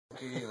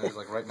rookie, and he's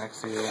like right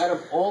next to you. Out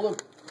of all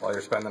the... While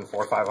you're spending $400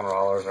 or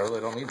 $500, I really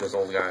don't need this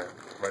old guy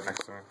right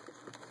next to me.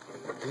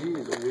 He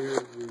is a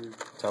weird.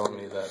 Telling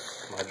me that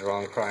my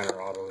Jerome Kreiner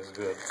auto is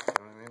good. You know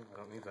what I mean? I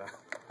don't need that.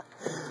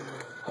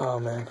 Oh,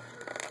 man.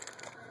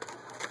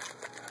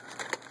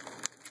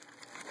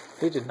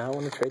 He did not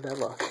want to trade that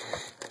luck.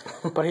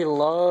 But he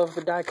loved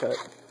the die cut.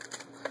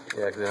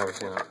 Yeah, because I've never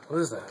seen it. What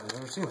is that? I've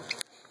never seen it.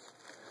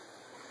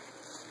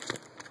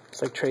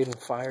 It's like trading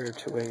fire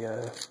to a,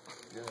 Yeah,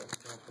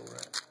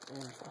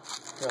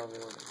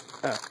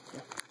 Oh,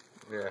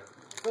 Yeah.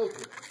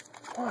 okay.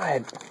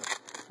 What?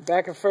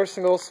 Back in First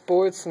and Goal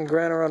Sports in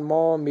Grand Run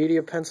Mall,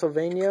 Media,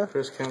 Pennsylvania.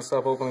 Chris can't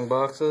stop opening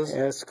boxes.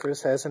 Yes,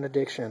 Chris has an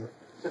addiction.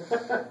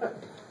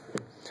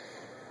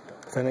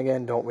 Then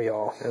again, don't we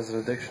all? He has an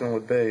addiction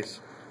with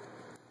base.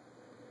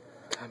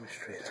 Tommy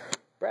Streeter.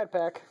 Brad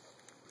Pack.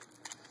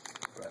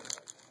 As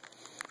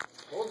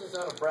long as it's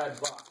not a Brad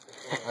box.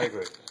 I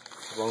agree.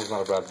 As long as it's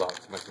not a Brad box,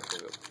 it makes me feel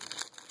good.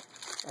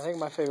 I think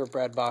my favorite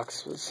Brad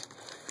box was...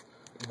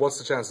 What's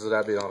the chances of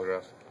that being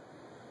autographed?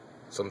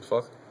 Some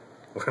fuck?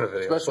 We're in a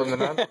video. Especially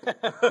Slim the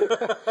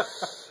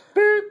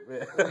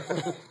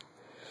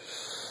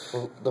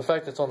Well, the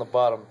fact that it's on the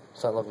bottom,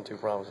 it's not looking too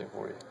promising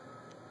for you.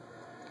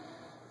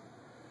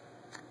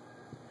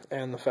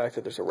 And the fact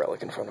that there's a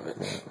relic in front of it.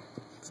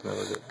 It's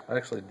never good. I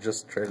actually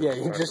just traded. Yeah,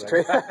 you just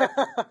traded.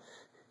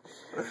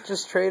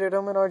 Just traded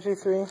him in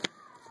RG3.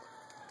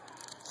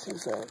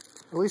 Seems that.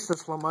 At least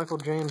that's what Michael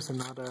James and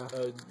not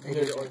You AJ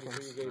gave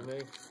Jenkins. you gave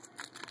me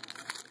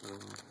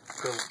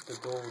the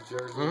gold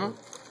jersey.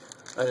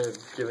 I ended up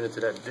giving it to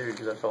that dude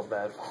because I felt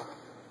bad for him.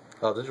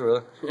 Oh, did you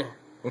really? Yeah.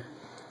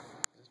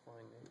 Just find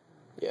me.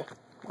 Yeah,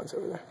 mine's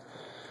over there.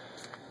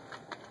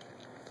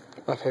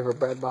 My favorite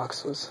Brad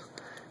box was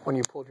when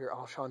you pulled your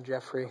Alshon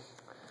Jeffrey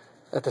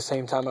at the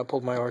same time I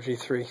pulled my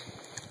RG3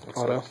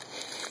 auto.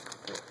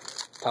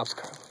 Topps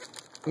card.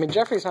 I mean,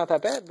 Jeffrey's not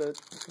that bad, but...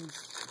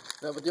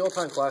 No, but the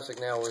all-time classic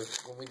now was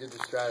when we did the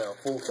Strata, a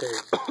full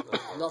case.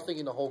 Nothing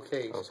in the whole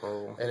case. That was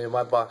horrible. And then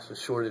my box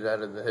was shorted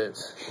out of the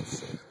hits.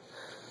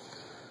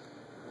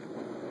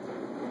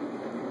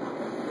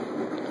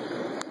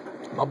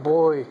 My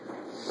boy.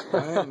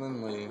 Ryan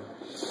Lindley,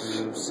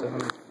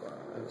 275.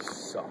 It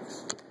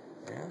sucks.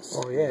 Yes.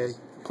 Oh, yeah. He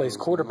plays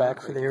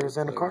quarterback for the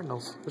Arizona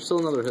Cardinals. There's still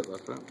another hit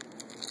left, right?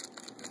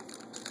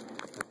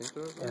 I think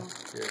there is.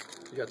 Yeah. Yeah,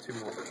 you got two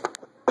more.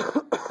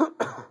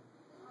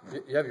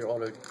 You have your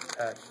auto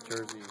patch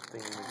jersey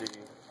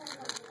thingy-majiggy.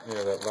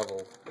 Yeah, that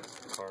level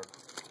card.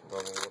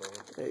 Level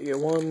whatever. Yeah, you get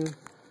one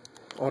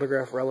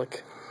autograph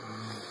relic.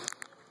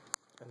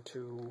 And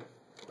two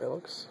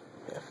relics.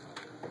 Yeah.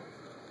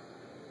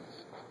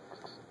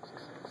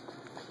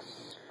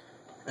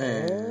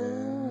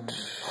 And...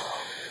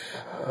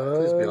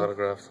 Please be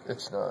autographed.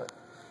 It's not.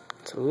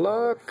 It's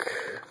luck.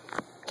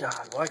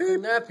 God, why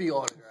couldn't that be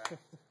autographed?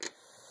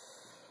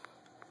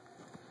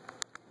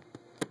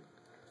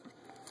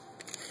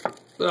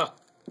 Ah.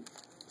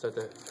 Is that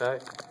the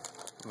pack?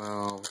 No,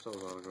 I wish that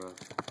was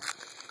autographed.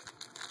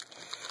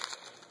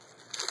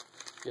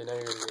 Yeah, now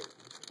you're going to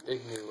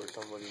get Ignu or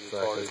somebody.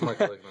 Exactly. It's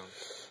Michael Ignan.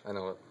 I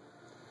know it.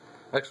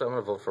 Actually, I'm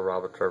going to vote for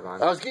Robert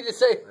Turbine. I was going to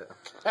say,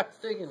 I was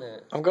thinking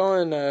that. I'm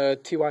going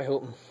T.Y.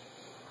 Hilton.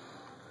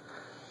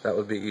 That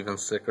would be even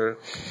sicker.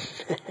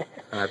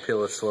 And I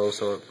peel it slow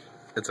so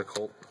it's a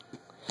Colt.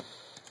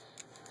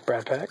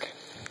 Brad Pack.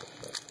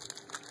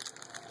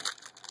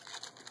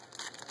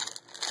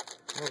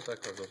 What was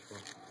that card goes for?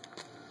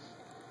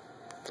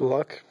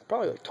 Luck.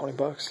 Probably like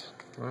 $20.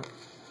 Right.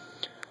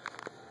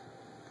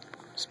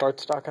 Start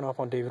stocking up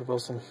on David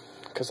Wilson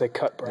because they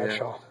cut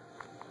Bradshaw.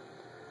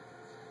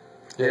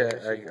 Yeah,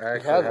 I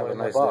actually have a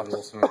nice David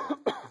Wilson.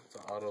 It's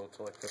an auto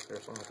to like 50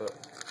 or something like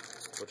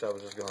that. Which I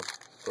was just going to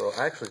throw.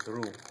 I actually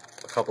threw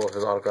a couple of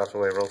his autographs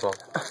away real talk.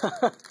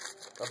 I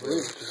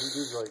believe it, because he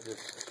did like this.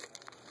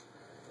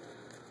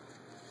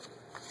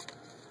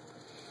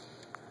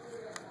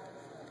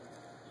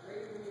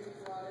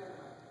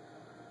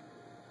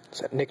 Is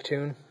that Nick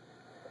Toon?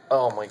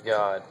 Oh my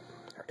God.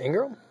 Or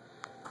Ingram?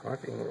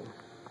 Mark Ingram.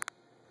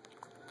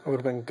 It would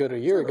have been good a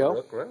year ago.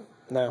 Look, right?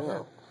 No.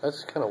 Oh,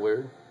 that's kind of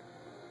weird.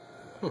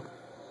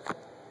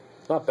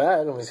 Not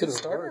bad. I mean, Is he the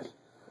starter?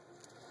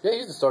 Yeah,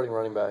 he's the starting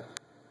running back.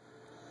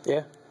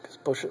 Yeah, because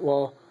Bush.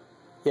 Well,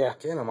 yeah.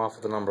 Again, I'm off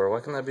with the number.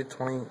 Why can't that be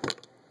 20?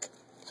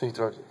 So he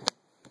throws it.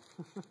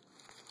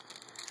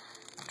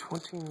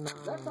 29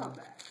 That's not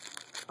bad.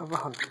 of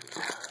 100.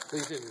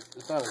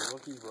 It's not a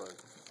rookie, but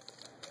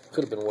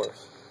could have been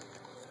worse.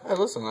 Hey,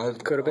 listen,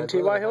 Could have been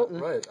T.Y. Hilton.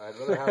 Right, I'd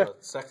rather have a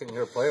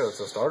second-year player that's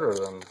a starter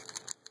than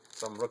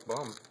some rook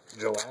bum,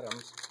 Joe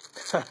Adams.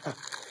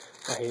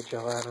 I hate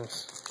Joe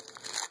Adams.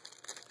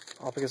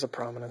 All because of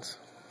prominence.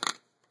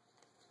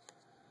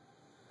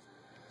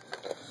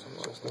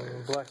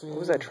 Black. What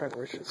was that Trent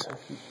Richardson?